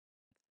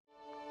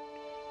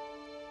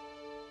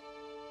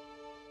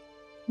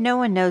No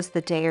one knows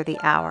the day or the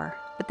hour,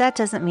 but that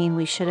doesn't mean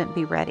we shouldn't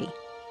be ready.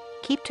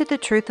 Keep to the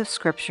truth of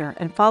Scripture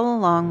and follow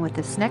along with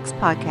this next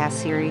podcast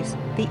series,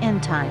 The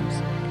End Times,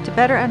 to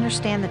better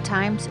understand the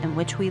times in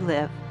which we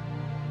live.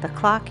 The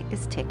clock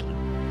is ticking.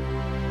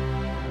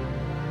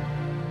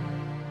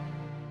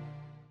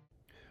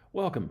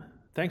 Welcome.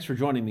 Thanks for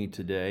joining me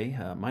today.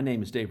 My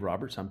name is Dave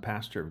Roberts. I'm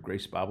pastor of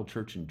Grace Bible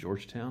Church in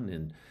Georgetown,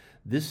 and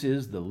this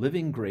is the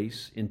Living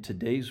Grace in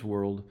Today's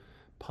World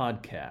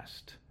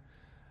podcast.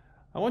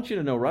 I want you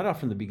to know right off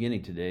from the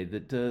beginning today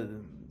that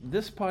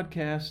this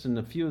podcast and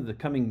a few of the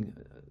coming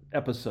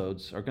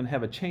episodes are going to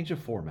have a change of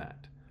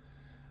format.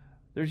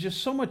 There's just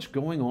so much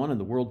going on in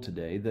the world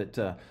today that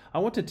I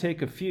want to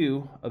take a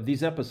few of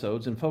these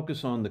episodes and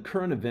focus on the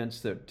current events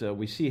that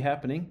we see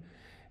happening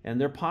and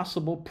their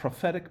possible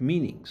prophetic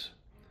meanings.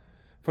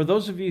 For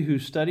those of you who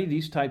study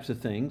these types of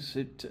things,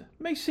 it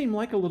may seem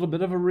like a little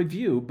bit of a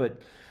review,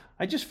 but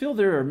I just feel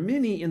there are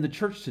many in the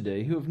church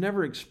today who have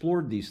never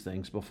explored these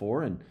things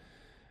before and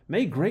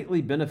may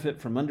greatly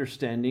benefit from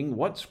understanding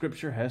what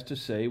Scripture has to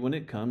say when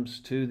it comes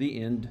to the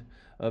end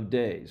of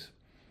days.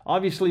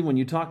 Obviously, when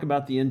you talk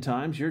about the end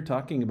times, you're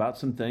talking about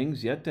some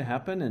things yet to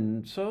happen,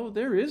 and so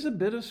there is a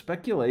bit of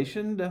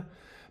speculation,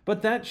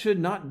 but that should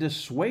not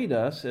dissuade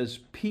us as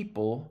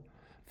people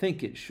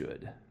think it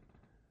should.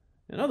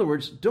 In other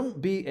words,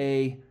 don't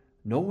be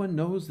no one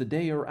knows the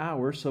day or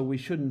hour, so we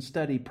shouldn't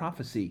study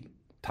prophecy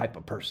type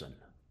of person.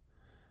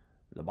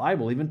 The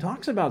Bible even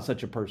talks about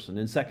such a person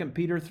in 2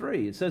 Peter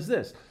 3. It says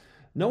this,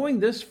 knowing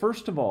this,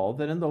 first of all,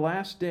 that in the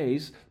last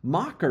days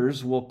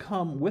mockers will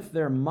come with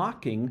their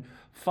mocking,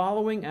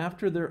 following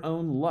after their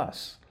own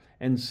lusts,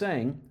 and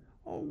saying,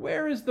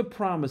 where is the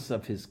promise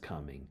of his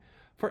coming?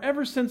 For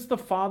ever since the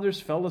fathers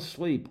fell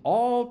asleep,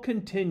 all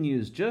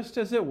continues just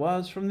as it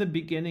was from the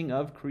beginning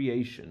of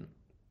creation.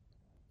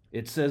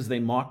 It says they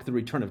mock the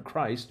return of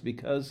Christ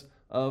because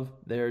of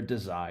their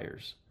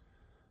desires.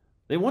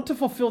 They want to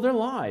fulfill their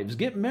lives,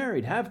 get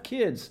married, have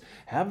kids,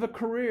 have a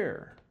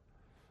career.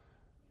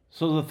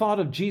 So the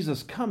thought of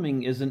Jesus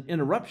coming is an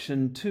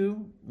interruption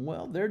to,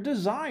 their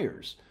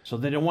desires. So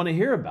they don't want to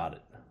hear about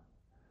it.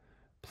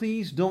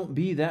 Please don't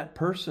be that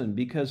person,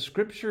 because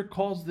Scripture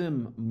calls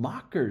them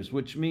mockers,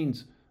 which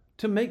means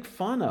to make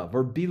fun of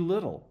or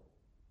belittle.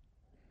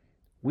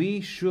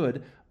 We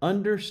should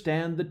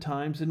understand the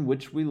times in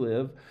which we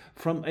live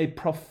from a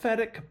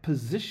prophetic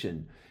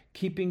position,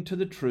 keeping to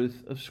the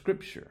truth of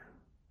Scripture.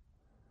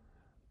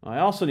 I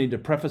also need to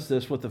preface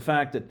this with the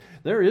fact that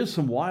there is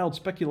some wild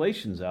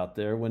speculations out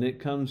there when it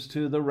comes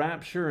to the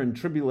rapture and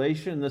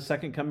tribulation and the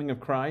second coming of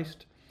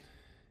Christ.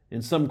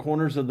 In some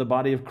corners of the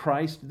body of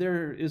Christ,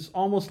 there is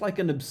almost like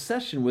an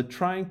obsession with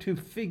trying to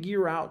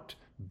figure out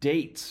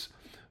dates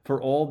for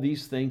all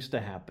these things to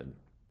happen.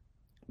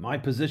 My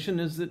position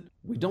is that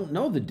we don't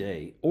know the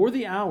day or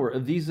the hour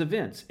of these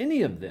events,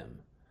 any of them,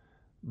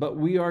 but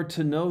we are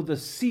to know the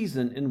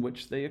season in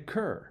which they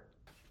occur.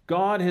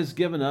 God has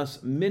given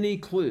us many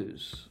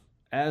clues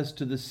as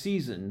to the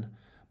season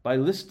by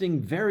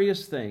listing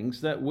various things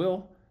that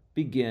will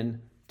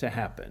begin to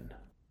happen.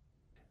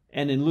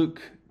 And in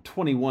Luke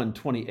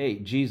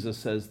 21:28, Jesus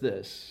says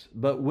this,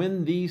 but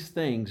when these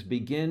things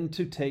begin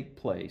to take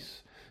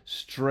place,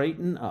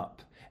 straighten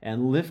up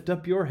and lift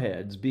up your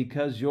heads,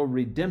 because your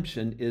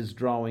redemption is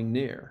drawing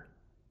near.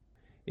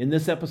 In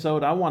this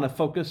episode, I want to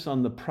focus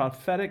on the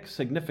prophetic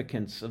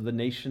significance of the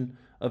nation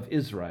of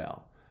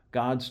Israel,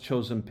 God's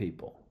chosen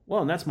people.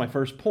 Well, and that's my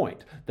first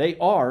point. They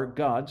are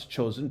God's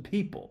chosen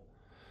people.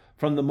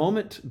 From the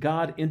moment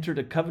God entered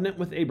a covenant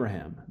with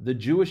Abraham, the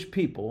Jewish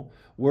people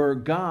were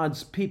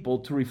God's people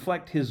to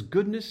reflect his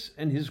goodness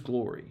and his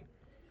glory.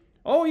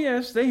 Oh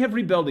yes, they have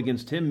rebelled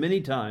against him many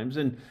times,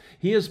 and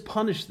he has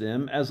punished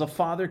them as a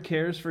father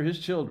cares for his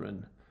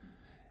children.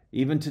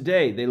 Even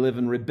today, they live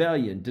in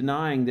rebellion,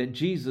 denying that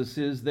Jesus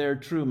is their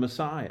true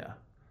Messiah.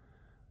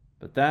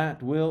 But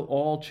that will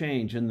all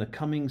change in the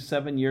coming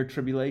 7-year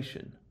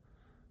tribulation.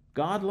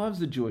 God loves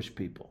the Jewish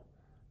people,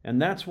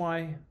 and that's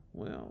why,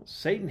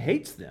 Satan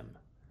hates them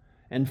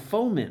and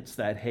foments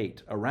that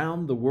hate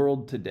around the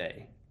world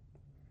today.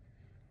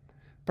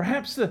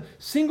 Perhaps the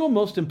single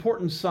most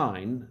important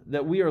sign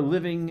that we are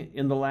living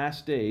in the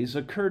last days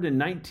occurred in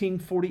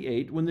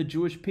 1948 when the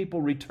Jewish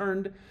people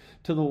returned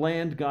to the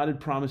land God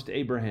had promised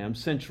Abraham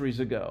centuries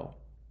ago.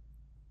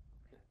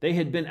 They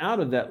had been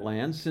out of that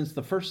land since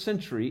the 1st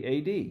century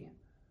A.D.,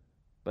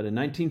 but in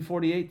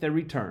 1948 they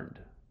returned.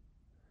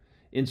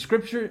 In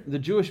Scripture, the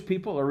Jewish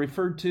people are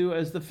referred to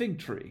as the fig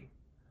tree.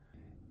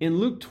 In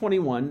Luke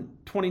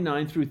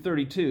 21:29 through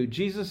 32,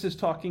 Jesus is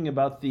talking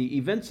about the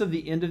events of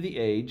the end of the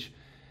age,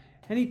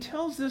 and he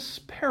tells this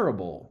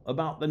parable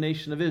about the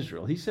nation of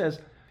Israel. He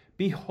says,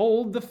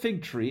 behold the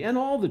fig tree and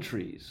all the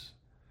trees.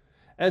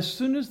 As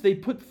soon as they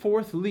put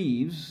forth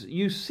leaves,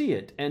 you see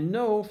it, and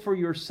know for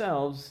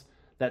yourselves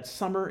that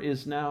summer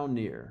is now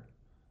near.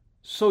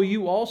 So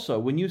you also,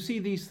 when you see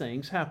these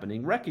things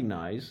happening,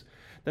 recognize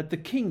that the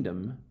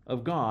kingdom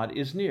of God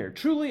is near.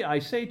 Truly I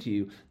say to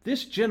you,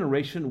 this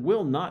generation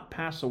will not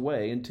pass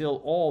away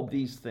until all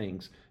these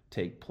things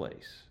take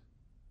place.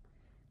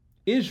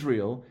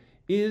 Israel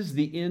is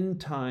the end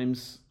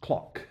times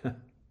clock.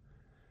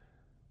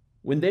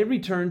 When they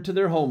returned to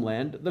their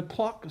homeland, the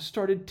clock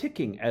started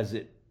ticking as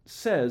it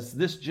says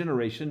this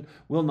generation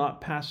will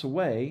not pass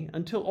away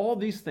until all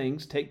these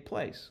things take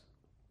place.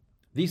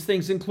 These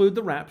things include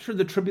the rapture,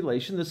 the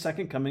tribulation, the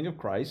second coming of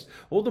Christ,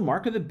 the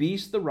mark of the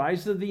beast, the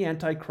rise of the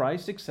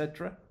Antichrist,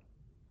 etc.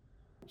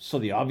 So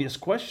the obvious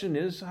question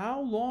is,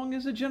 how long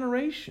is a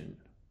generation?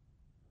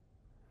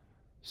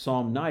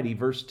 Psalm 90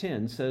 verse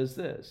 10 says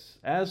this,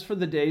 "As for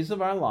the days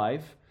of our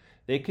life,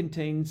 they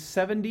contain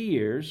 70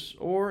 years,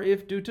 or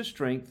if due to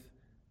strength,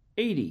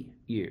 80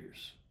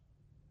 years.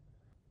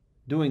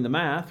 Doing the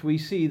math, we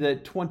see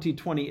that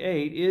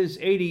 2028 is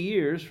 80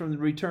 years from the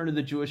return of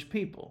the Jewish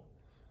people.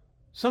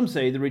 Some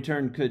say the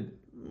return could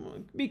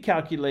be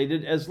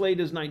calculated as late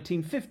as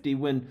 1950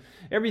 when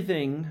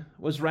everything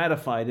was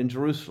ratified in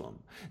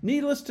Jerusalem.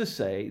 Needless to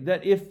say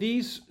that if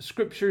these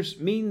scriptures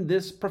mean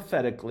this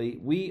prophetically,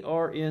 we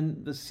are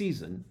in the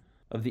season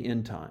of the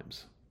end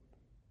times.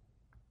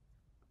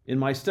 In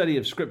my study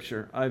of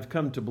Scripture, I've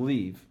come to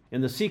believe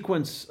in the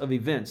sequence of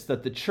events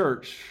that the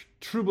church,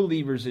 true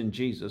believers in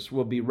Jesus,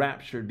 will be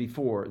raptured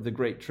before the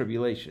Great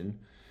Tribulation,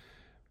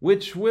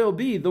 which will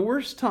be the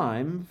worst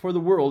time for the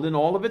world in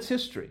all of its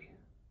history.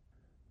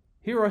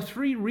 Here are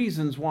 3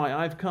 reasons why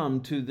I've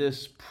come to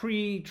this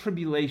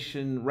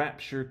pre-tribulation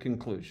rapture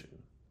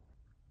conclusion.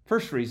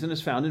 First reason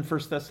is found in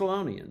 1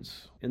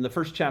 Thessalonians. In the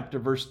first chapter,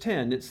 verse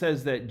 10, it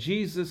says that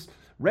Jesus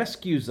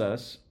rescues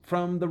us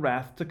from the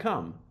wrath to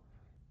come.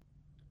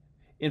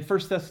 In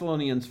 1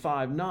 Thessalonians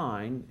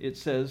 5:9, it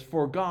says,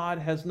 "For God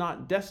has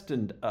not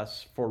destined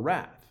us for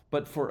wrath,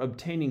 but for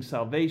obtaining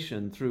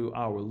salvation through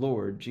our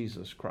Lord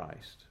Jesus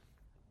Christ."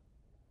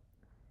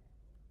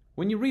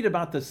 When you read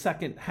about the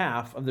second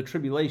half of the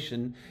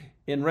tribulation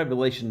in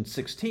Revelation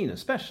 16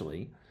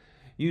 especially,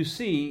 you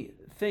see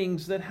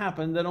things that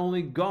happen that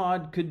only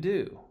God could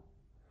do.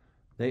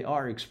 They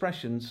are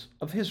expressions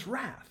of His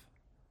wrath.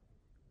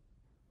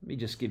 Let me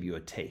just give you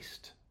a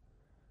taste.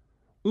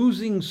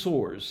 Oozing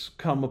sores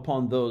come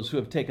upon those who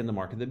have taken the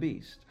mark of the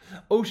beast.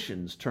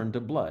 Oceans turn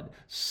to blood.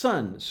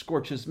 Sun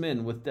scorches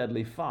men with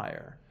deadly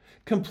fire.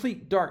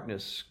 Complete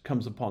darkness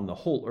comes upon the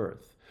whole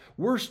earth.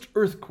 Worst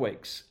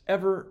earthquakes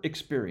ever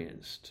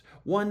experienced.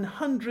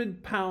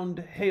 100-pound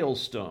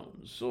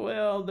hailstones.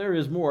 Well, there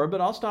is more,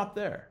 but I'll stop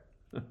there.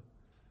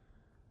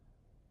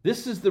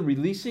 This is the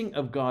releasing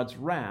of God's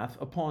wrath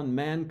upon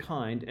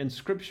mankind, and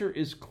Scripture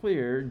is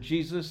clear.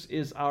 Jesus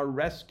is our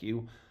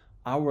rescue,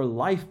 our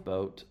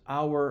lifeboat,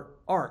 our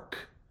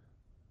ark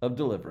of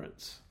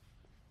deliverance.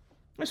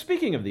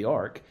 Speaking of the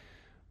ark,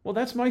 well,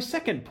 that's my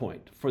second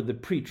point for the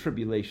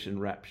pre-tribulation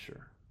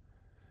rapture.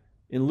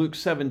 In Luke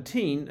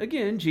 17,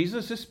 again,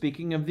 Jesus is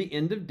speaking of the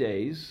end of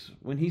days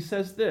when he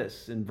says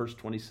this in verse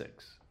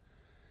 26.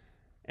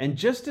 "And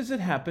just as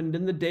it happened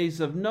in the days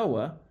of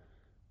Noah,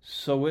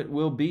 so it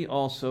will be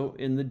also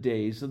in the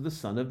days of the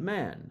Son of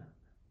Man.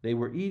 They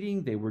were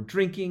eating, they were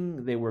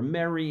drinking, they were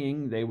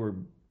marrying, they were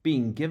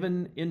being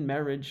given in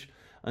marriage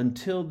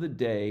until the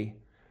day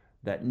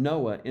that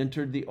Noah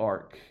entered the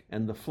ark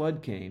and the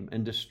flood came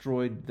and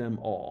destroyed them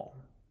all."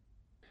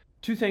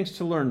 2 things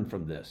to learn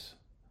from this.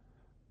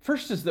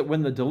 First is that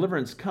when the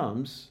deliverance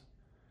comes,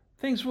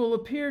 things will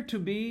appear to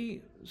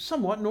be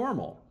somewhat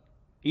normal.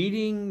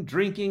 Eating,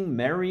 drinking,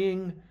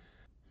 marrying.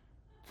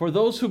 For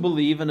those who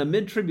believe in a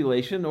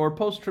mid-tribulation or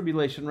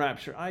post-tribulation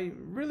rapture, I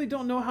really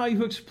don't know how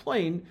you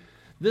explain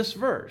this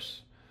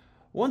verse.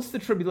 Once the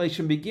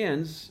tribulation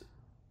begins,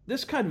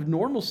 this kind of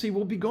normalcy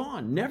will be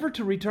gone, never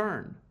to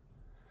return.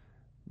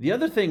 The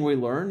other thing we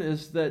learn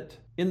is that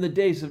in the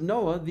days of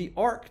Noah, the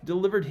ark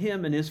delivered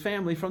him and his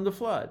family from the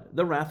flood,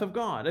 the wrath of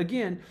God.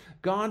 Again,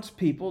 God's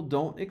people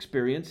don't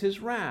experience His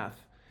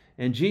wrath.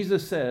 And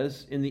Jesus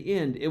says, in the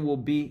end, it will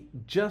be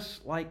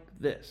just like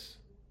this.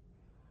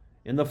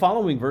 In the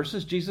following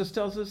verses, Jesus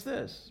tells us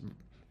this.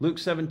 Luke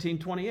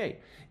 17:28.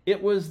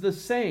 "It was the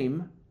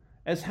same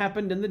as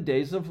happened in the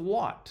days of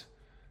Lot.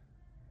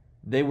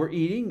 They were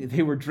eating,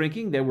 they were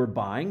drinking, they were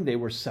buying, they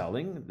were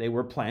selling, they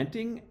were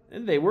planting,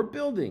 and they were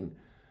building.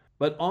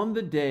 But on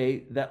the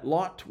day that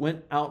Lot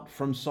went out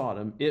from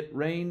Sodom, it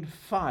rained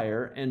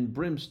fire and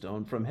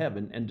brimstone from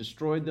heaven and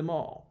destroyed them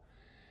all.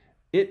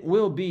 It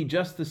will be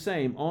just the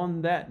same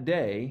on that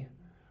day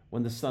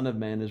when the Son of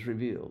Man is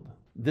revealed."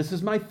 This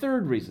is my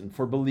third reason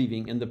for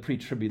believing in the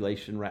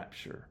pre-tribulation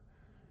rapture.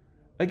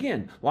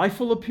 Again, life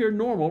will appear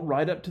normal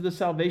right up to the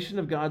salvation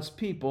of God's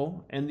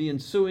people and the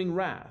ensuing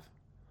wrath.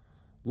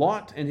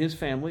 Lot and his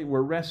family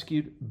were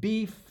rescued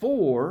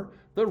before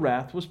the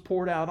wrath was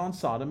poured out on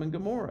Sodom and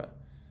Gomorrah.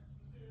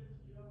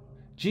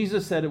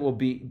 Jesus said it will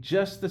be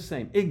just the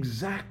same,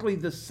 exactly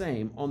the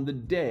same on the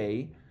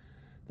day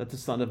that the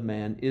Son of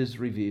Man is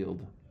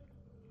revealed.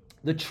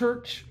 The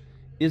church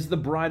is the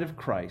bride of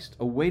Christ,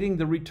 awaiting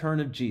the return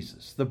of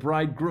Jesus, the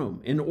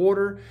bridegroom, in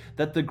order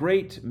that the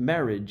great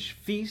marriage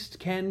feast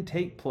can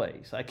take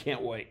place. I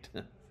can't wait.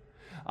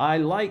 I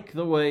like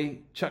the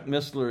way Chuck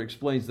Missler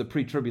explains the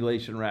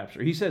pre-tribulation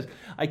rapture. He says,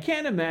 "I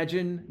can't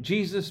imagine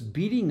Jesus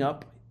beating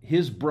up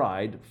his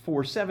bride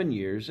for 7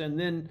 years and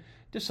then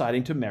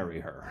deciding to marry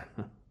her.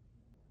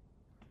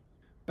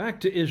 Back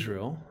to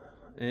Israel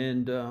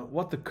and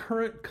what the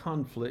current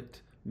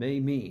conflict may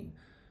mean.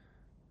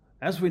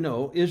 As we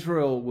know,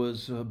 Israel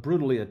was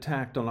brutally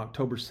attacked on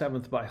October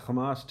 7th by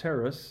Hamas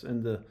terrorists,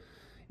 and the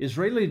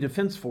Israeli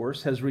Defense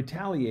Force has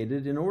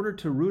retaliated in order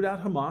to root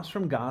out Hamas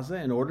from Gaza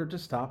in order to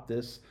stop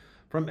this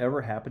from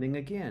ever happening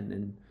again.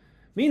 And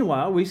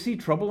meanwhile, we see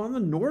trouble on the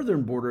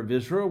northern border of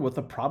Israel with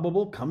a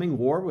probable coming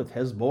war with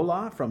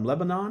Hezbollah from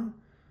Lebanon.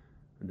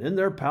 And then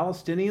there are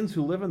Palestinians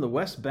who live in the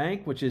West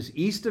Bank, which is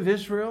east of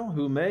Israel,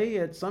 who may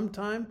at some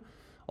time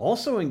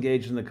also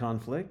engage in the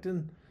conflict.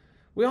 And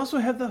we also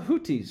have the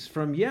Houthis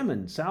from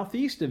Yemen,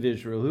 southeast of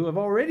Israel, who have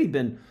already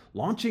been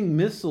launching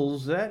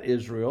missiles at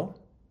Israel.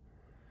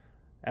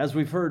 As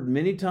we've heard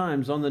many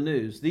times on the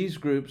news, these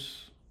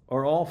groups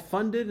are all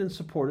funded and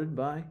supported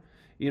by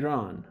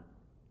Iran.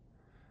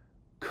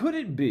 Could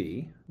it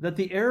be that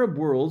the Arab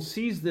world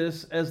sees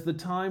this as the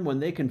time when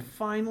they can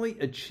finally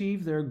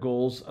achieve their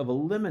goals of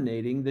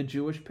eliminating the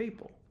Jewish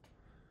people?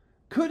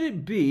 Could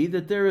it be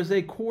that there is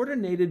a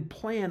coordinated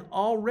plan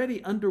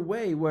already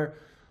underway where,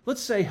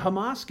 let's say,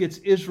 Hamas gets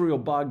Israel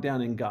bogged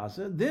down in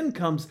Gaza, then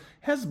comes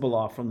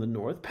Hezbollah from the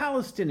north,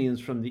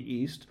 Palestinians from the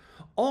east,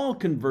 all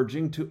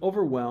converging to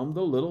overwhelm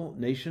the little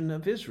nation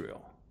of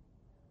Israel?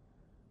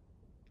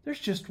 There's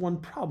just one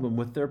problem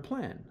with their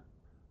plan.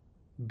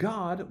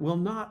 God will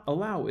not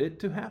allow it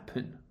to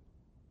happen.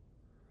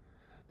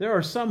 There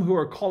are some who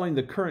are calling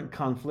the current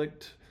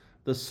conflict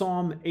the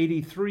Psalm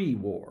 83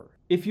 war.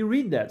 If you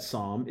read that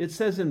psalm, it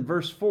says in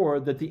verse 4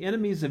 that the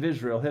enemies of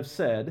Israel have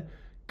said,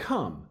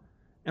 "Come,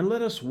 and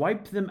let us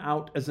wipe them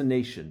out as a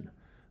nation,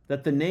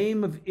 that the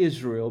name of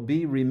Israel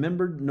be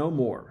remembered no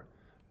more."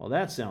 Well,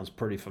 that sounds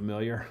pretty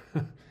familiar.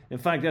 In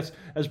fact,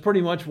 that's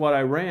pretty much what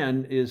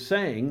Iran is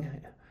saying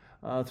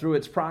through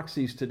its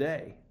proxies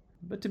today.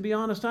 But to be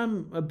honest,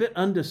 I'm a bit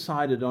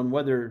undecided on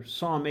whether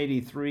Psalm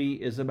 83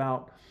 is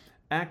about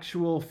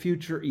actual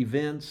future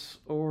events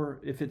or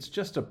if it's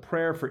just a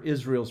prayer for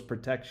Israel's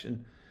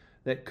protection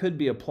that could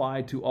be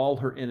applied to all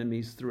her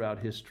enemies throughout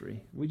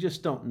history. We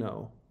just don't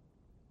know.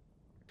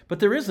 But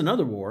there is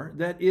another war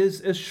that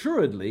is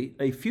assuredly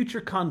a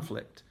future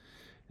conflict,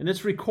 and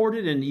it's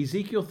recorded in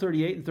Ezekiel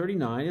 38 and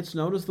 39. It's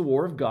known as the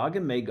War of Gog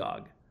and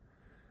Magog.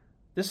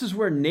 This is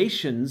where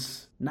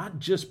nations, not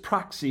just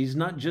proxies,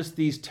 not just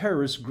these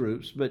terrorist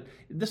groups, but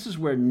this is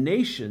where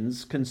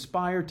nations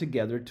conspire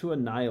together to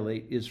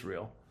annihilate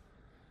Israel.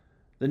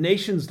 The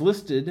nations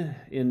listed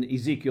in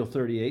Ezekiel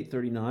 38,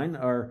 39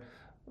 are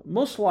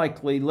most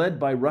likely led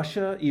by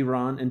Russia,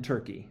 Iran, and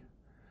Turkey.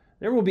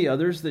 There will be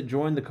others that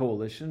join the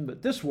coalition,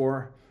 but this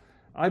war,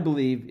 I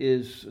believe,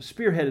 is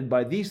spearheaded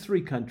by these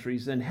three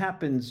countries and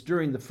happens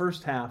during the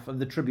first half of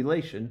the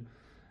tribulation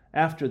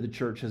after the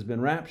church has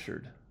been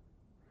raptured.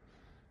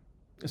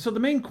 So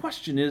the main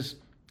question is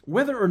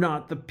whether or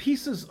not the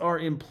pieces are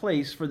in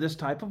place for this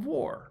type of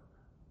war.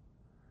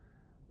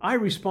 I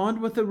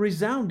respond with a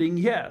resounding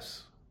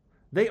yes.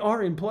 They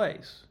are in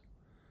place.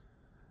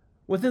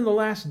 Within the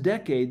last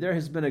decade, there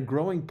has been a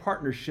growing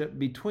partnership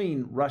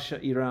between Russia,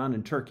 Iran,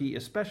 and Turkey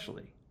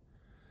especially.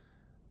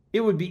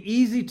 It would be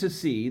easy to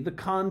see the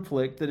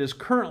conflict that is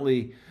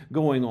currently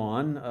going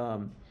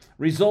on,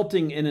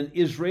 resulting in an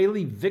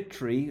Israeli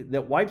victory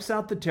that wipes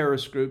out the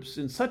terrorist groups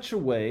in such a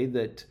way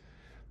that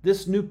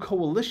this new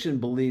coalition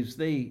believes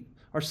they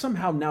are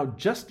somehow now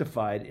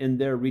justified in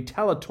their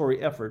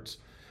retaliatory efforts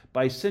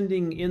by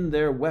sending in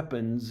their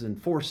weapons and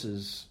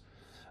forces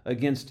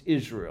against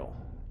Israel.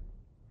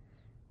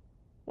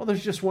 Well,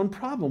 there's just one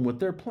problem with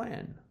their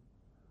plan.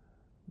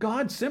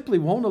 God simply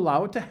won't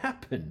allow it to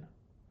happen.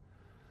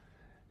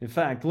 In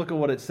fact, look at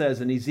what it says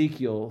in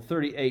Ezekiel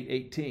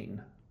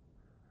 38:18.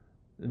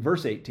 In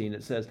verse 18,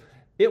 it says,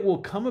 "It will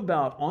come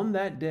about on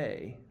that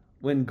day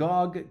when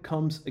Gog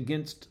comes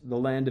against the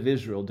land of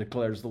Israel,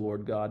 declares the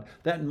Lord God,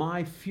 that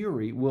my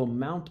fury will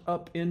mount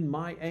up in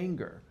my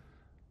anger."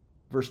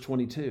 Verse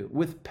 22,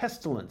 "With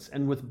pestilence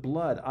and with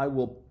blood I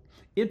will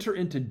enter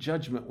into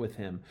judgment with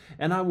him,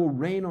 and I will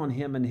rain on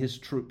him and his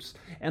troops,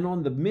 and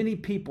on the many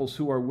peoples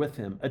who are with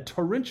him, a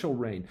torrential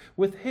rain,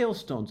 with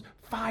hailstones,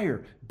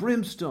 fire,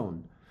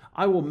 brimstone.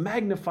 I will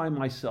magnify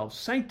myself,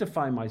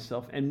 sanctify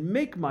myself, and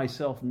make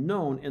myself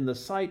known in the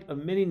sight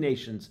of many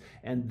nations,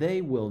 and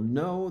they will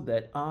know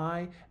that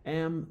I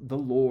am the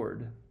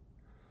Lord."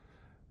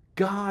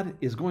 God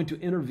is going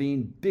to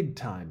intervene big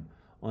time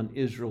on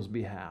Israel's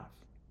behalf.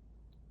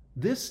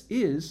 This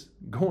is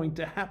going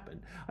to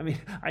happen. I mean,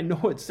 I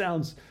know it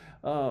sounds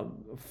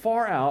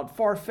far out,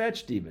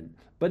 far-fetched even,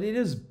 but it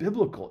is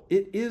biblical.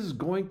 It is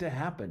going to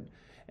happen.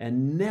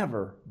 And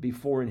never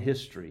before in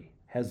history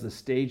has the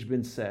stage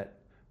been set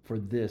for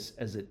this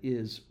as it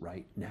is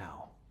right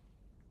now.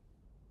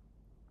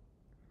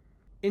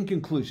 In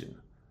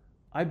conclusion,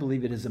 I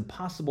believe it is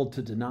impossible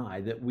to deny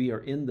that we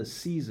are in the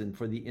season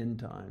for the end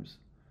times,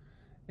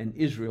 and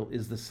Israel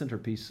is the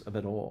centerpiece of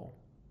it all.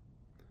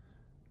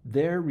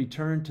 Their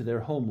return to their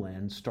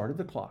homeland started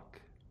the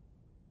clock.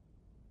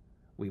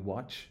 We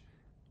watch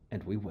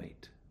and we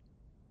wait.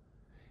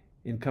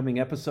 In coming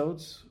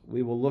episodes,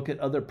 we will look at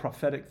other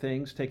prophetic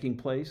things taking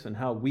place and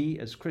how we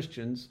as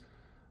Christians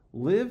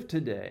live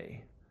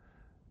today,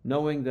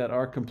 knowing that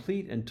our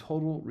complete and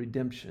total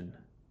redemption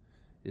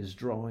is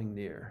drawing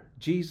near.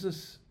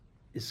 Jesus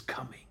is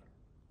coming.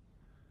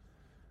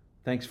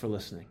 Thanks for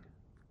listening.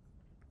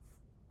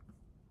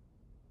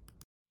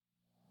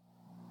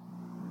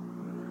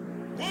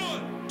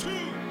 One, two,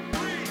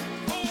 three,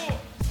 four.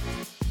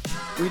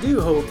 We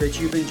do hope that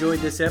you've enjoyed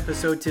this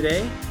episode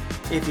today.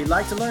 If you'd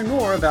like to learn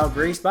more about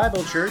Grace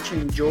Bible Church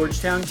in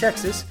Georgetown,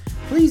 Texas,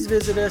 please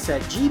visit us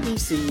at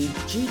gbcgt.org.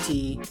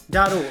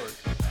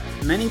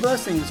 Many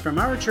blessings from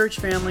our church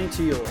family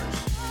to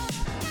yours.